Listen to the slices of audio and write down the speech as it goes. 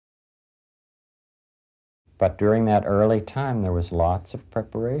But during that early time, there was lots of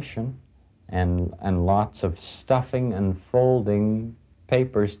preparation and lots of stuffing and folding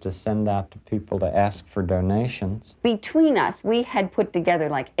papers to send out to people to ask for donations. Between us, we had put together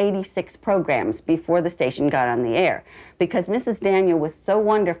like 86 programs before the station got on the air, because Mrs. Daniel was so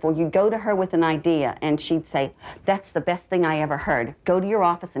wonderful. You'd go to her with an idea and she'd say, "That's the best thing I ever heard. Go to your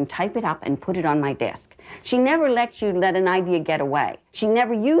office and type it up and put it on my desk." She never let you let an idea get away. She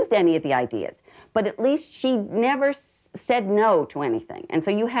never used any of the ideas, but at least she never said no to anything. And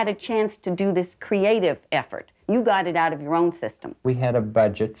so you had a chance to do this creative effort. You got it out of your own system. We had a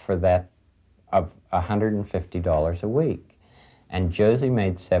budget for that of $150 a week. And Josie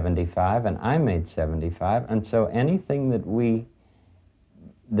made $75 and I made $75, and so anything that we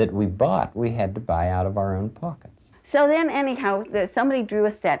bought, we had to buy out of our own pockets. So then anyhow, somebody drew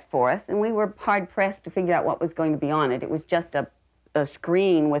a set for us, and we were hard-pressed to figure out what was going to be on it. It was just a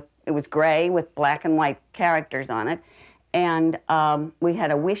screen with, it was gray with black and white characters on it, and we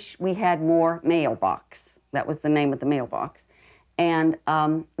had a wish we had more mailbox. That was the name of the mailbox. And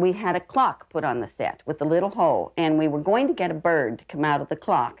we had a clock put on the set with a little hole, and we were going to get a bird to come out of the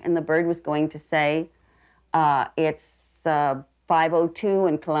clock, and the bird was going to say, it's 5:02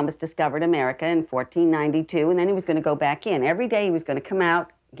 and Columbus discovered America in 1492, and then he was going to go back in. Every day he was going to come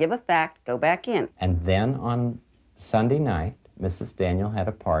out, give a fact, go back in. And then on Sunday night, Mrs. Daniel had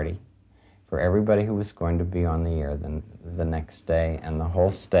a party for everybody who was going to be on the air the next day, and the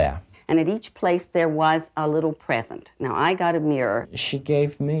whole staff. And at each place there was a little present. Now, I got a mirror. She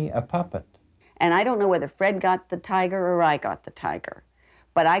gave me a puppet. And I don't know whether Fred got the tiger or I got the tiger.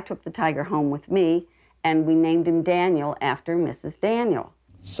 But I took the tiger home with me, and we named him Daniel after Mrs. Daniel.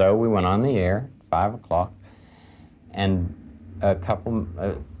 So we went on the air at 5 o'clock, and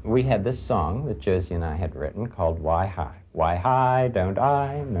we had this song that Josie and I had written called Why Hi? Why hi, don't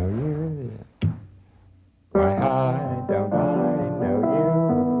I know you? Why hi, don't I know you?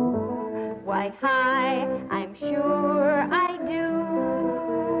 Why, hi, I'm sure I do.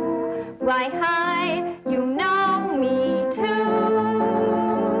 Why, hi, you know me too.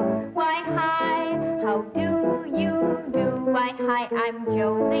 Why, hi, how do you do? Why, hi, I'm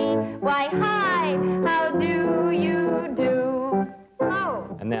Josie. Why, hi, how do you do?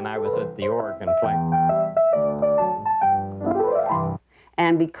 Oh. And then I was at the organ playing.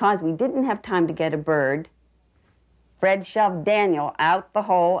 And because we didn't have time to get a bird, Fred shoved Daniel out the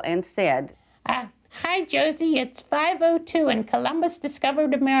hole and said, "Hi, Josie, it's 5:02 and Columbus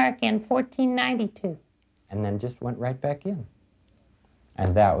discovered America in 1492. And then just went right back in.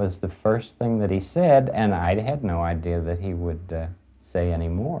 And that was the first thing that he said, and I had no idea that he would say any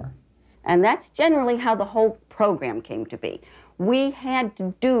more. And that's generally how the whole program came to be. We had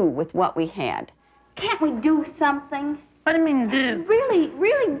to do with what we had. Can't we do something? What do you mean do?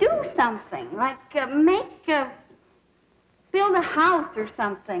 Really do something. Like build a house or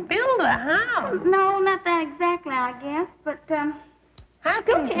something. Build a house? No, not that exactly, I guess, but How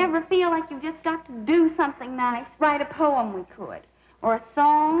don't you ever feel like you've just got to do something nice? Write a poem we could, or a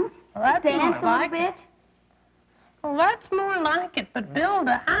song, Well, that's dance more a little like bit. Well, that's more like it, but build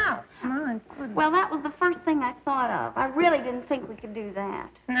a house. My goodness. Well, that was the first thing I thought of. I really didn't think we could do that.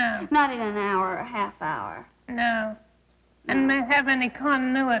 No, Not in an hour or a half hour. no. And may have any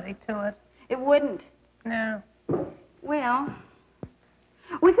continuity to it. It wouldn't. No. Well,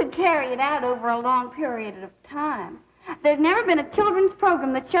 we could carry it out over a long period of time. There's never been a children's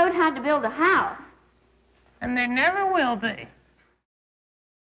program that showed how to build a house. And there never will be.